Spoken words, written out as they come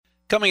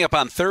Coming up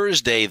on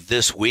Thursday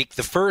this week,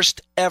 the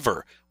first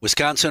ever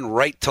Wisconsin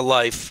Right to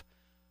Life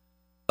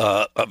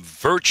a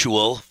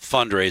virtual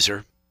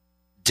fundraiser,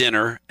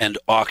 dinner, and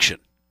auction.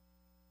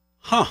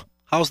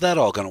 How's that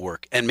all going to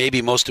work? And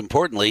maybe most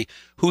importantly,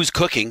 who's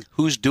cooking?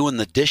 Who's doing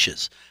the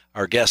dishes?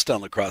 Our guest on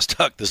La Crosse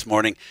Talk this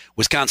morning,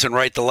 Wisconsin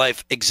Right to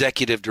Life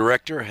Executive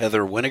Director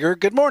Heather Winegar.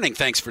 Good morning.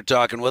 Thanks for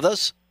talking with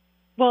us.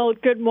 Well,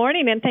 good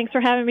morning, and thanks for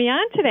having me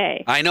on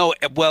today. I know.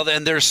 Well,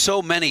 and there's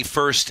so many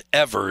first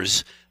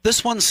evers.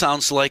 This one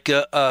sounds like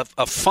a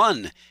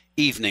fun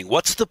evening.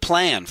 What's the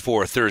plan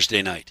for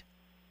Thursday night?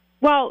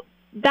 Well,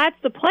 that's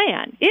the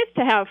plan, is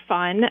to have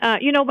fun.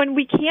 When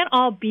we can't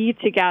all be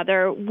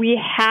together,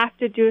 we have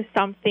to do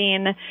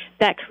something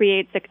that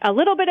creates a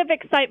little bit of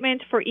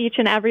excitement for each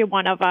and every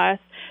one of us,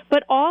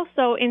 but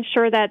also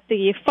ensure that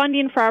the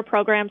funding for our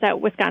programs at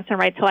Wisconsin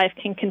Right to Life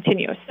can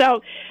continue.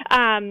 So,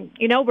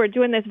 we're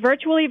doing this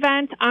virtual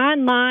event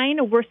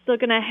online. We're still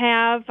going to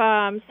have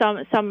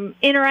some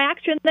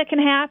interaction that can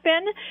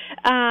happen.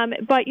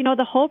 But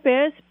the hope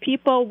is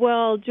people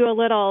will do a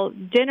little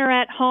dinner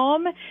at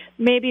home,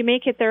 maybe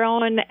make it their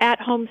own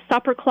at-home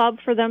supper club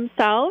for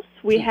themselves.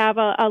 We have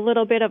a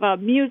little bit of a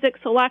music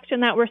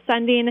selection that we're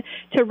sending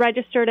to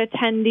registered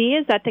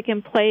attendees that they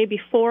can play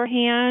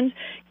beforehand,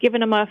 giving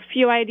them a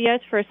few ideas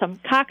for some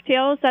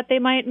cocktails that they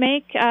might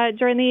make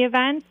during the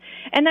event,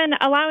 and then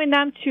allowing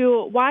them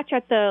to watch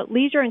at the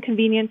leisure and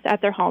convenience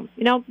at their home.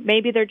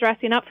 Maybe they're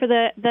dressing up for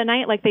the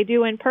night like they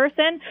do in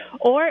person,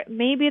 or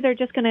maybe they're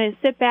just going to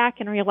sit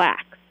back and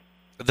relax.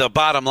 The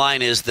bottom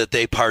line is that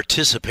they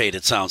participate,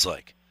 it sounds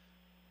like.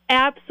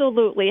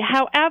 Absolutely.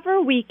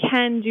 However we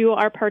can do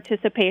our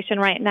participation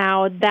right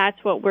now, that's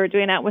what we're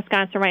doing at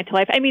Wisconsin Right to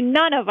Life. I mean,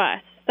 none of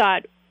us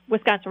thought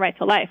Wisconsin Right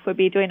to Life would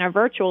be doing a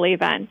virtual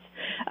event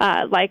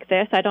like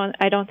this. I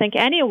don't think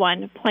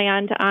anyone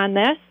planned on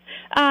this.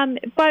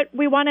 But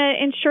we want to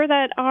ensure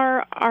that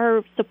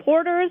our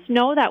supporters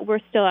know that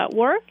we're still at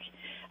work.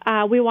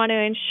 We want to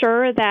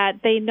ensure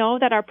that they know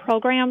that our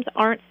programs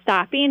aren't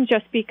stopping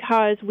just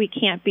because we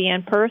can't be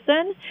in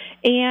person.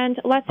 And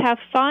let's have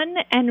fun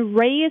and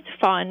raise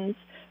funds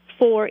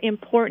for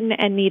important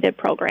and needed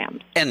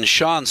programs. And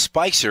Sean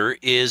Spicer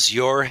is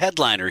your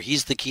headliner.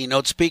 He's the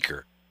keynote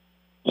speaker.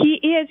 He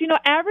is.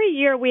 Every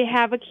year we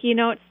have a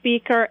keynote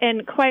speaker,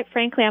 and quite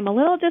frankly, I'm a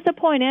little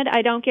disappointed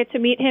I don't get to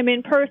meet him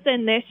in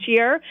person this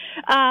year.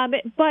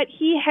 But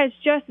he has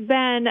just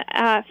been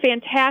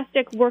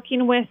fantastic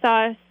working with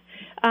us.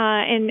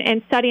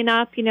 And setting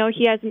up,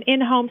 he has an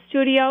in-home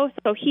studio,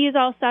 so he's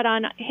all set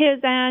on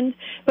his end,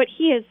 but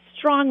he is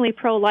strongly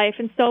pro-life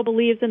and so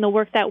believes in the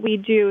work that we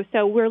do.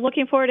 So we're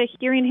looking forward to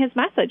hearing his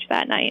message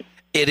that night.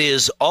 It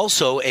is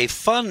also a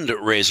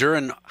fundraiser,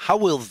 and how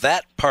will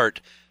that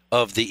part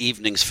of the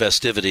evening's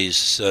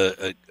festivities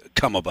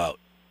come about?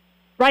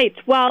 Right.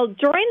 Well,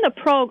 during the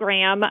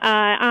program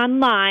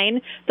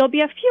online, there'll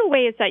be a few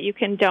ways that you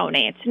can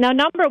donate. Now,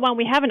 number one,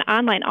 we have an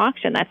online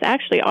auction that's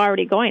actually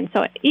already going.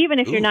 So even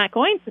if you're not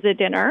going to the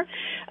dinner,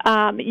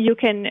 you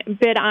can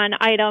bid on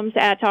items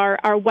at our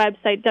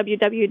website,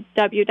 www.rtl.org.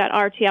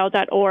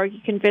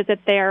 You can visit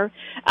there.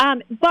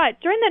 But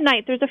during the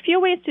night, there's a few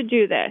ways to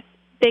do this.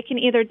 They can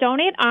either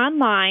donate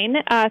online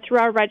through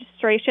our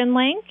registration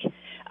link.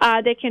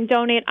 They can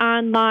donate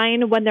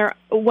online when they're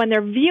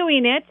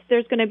viewing it.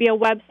 There's going to be a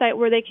website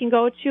where they can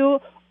go to,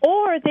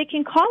 or they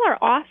can call our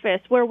office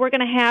where we're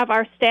going to have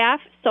our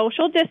staff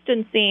social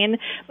distancing,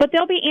 but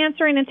they'll be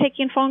answering and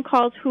taking phone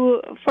calls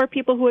for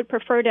people who would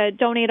prefer to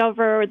donate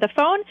over the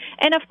phone.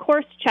 And, of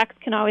course, checks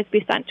can always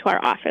be sent to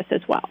our office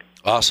as well.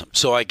 Awesome.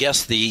 So I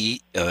guess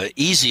the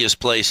easiest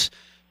place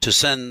to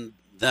send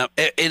them,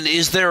 and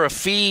is there a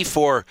fee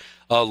for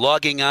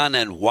logging on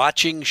and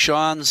watching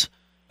Sean's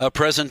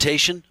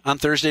presentation on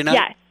Thursday night?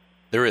 Yes.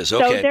 There is,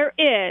 okay. So there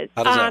is.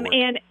 How does that work?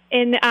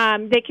 And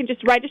they can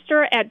just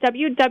register at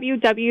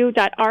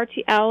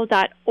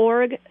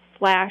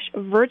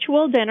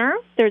www.rtl.org/virtual dinner.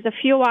 There's a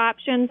few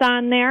options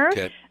on there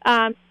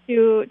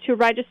to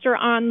register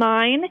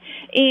online.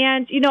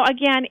 And,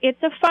 again,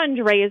 it's a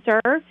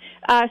fundraiser,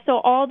 so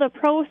all the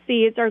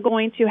proceeds are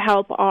going to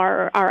help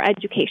our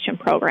education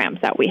programs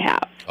that we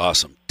have.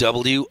 Awesome.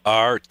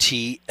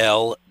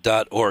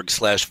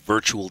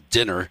 WRTL.org/virtual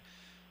dinner.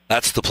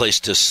 That's the place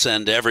to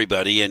send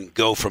everybody and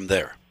go from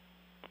there.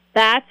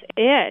 That's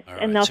it. Right,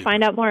 and they'll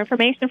find out more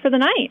information for the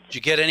night. Did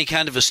you get any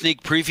kind of a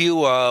sneak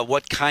preview?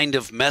 What kind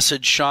of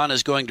message Sean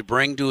is going to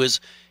bring to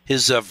his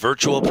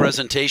virtual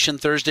presentation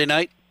Thursday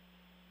night?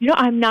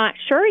 I'm not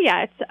sure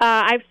yet.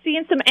 I've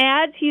seen some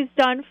ads he's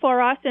done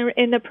for us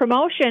in the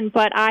promotion,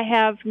 but I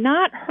have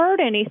not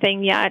heard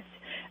anything yet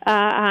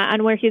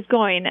on where he's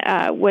going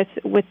with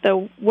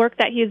the work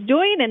that he's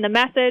doing and the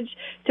message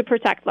to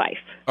protect life.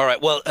 All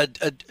right. Well,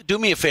 do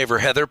me a favor,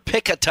 Heather.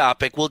 Pick a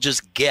topic. We'll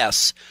just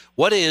guess.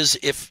 What is,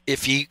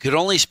 if you could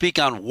only speak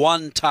on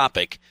one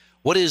topic,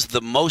 what is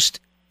the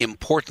most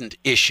important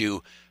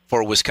issue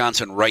for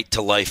Wisconsin Right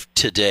to Life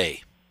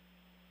today?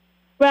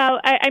 Well,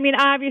 I mean,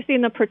 obviously,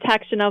 in the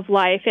protection of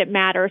life, it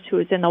matters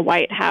who's in the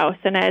White House.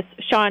 And as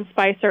Sean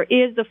Spicer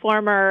is the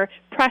former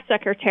press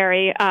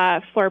secretary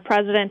for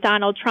President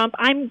Donald Trump,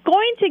 I'm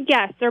going to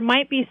guess there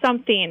might be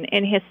something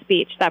in his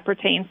speech that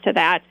pertains to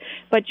that.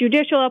 But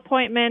judicial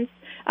appointments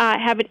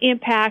have an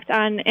impact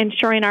on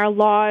ensuring our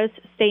laws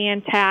stay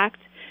intact.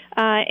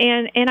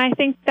 And I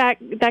think that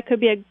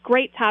could be a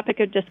great topic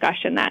of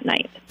discussion that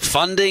night.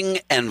 Funding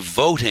and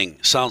voting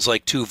sounds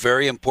like two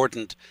very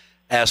important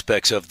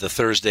aspects of the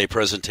Thursday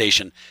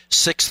presentation.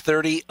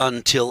 6:30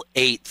 until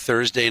 8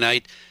 Thursday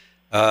night,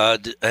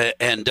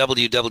 and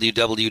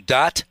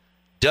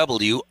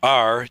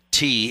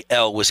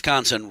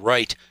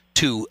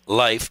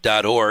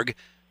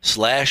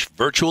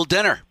www.WRTLWisconsinRightToLife.org/virtual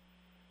dinner.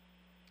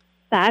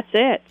 That's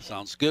it.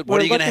 Sounds good.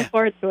 We're looking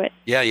forward to it.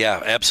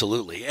 Yeah,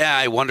 absolutely. Yeah,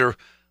 I wonder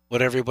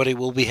what everybody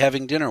will be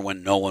having dinner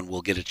when no one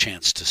will get a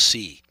chance to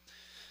see.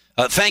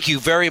 Thank you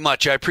very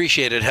much. I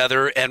appreciate it,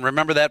 Heather. And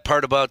remember that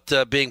part about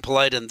being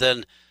polite and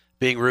then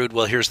being rude?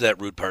 Well, here's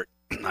that rude part.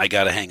 I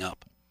got to hang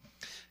up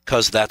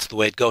because that's the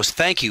way it goes.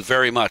 Thank you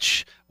very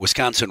much.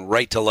 Wisconsin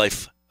Right to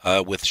Life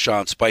with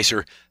Sean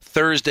Spicer.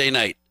 Thursday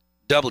night,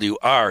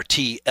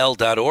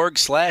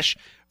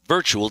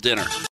 WRTL.org/virtual dinner.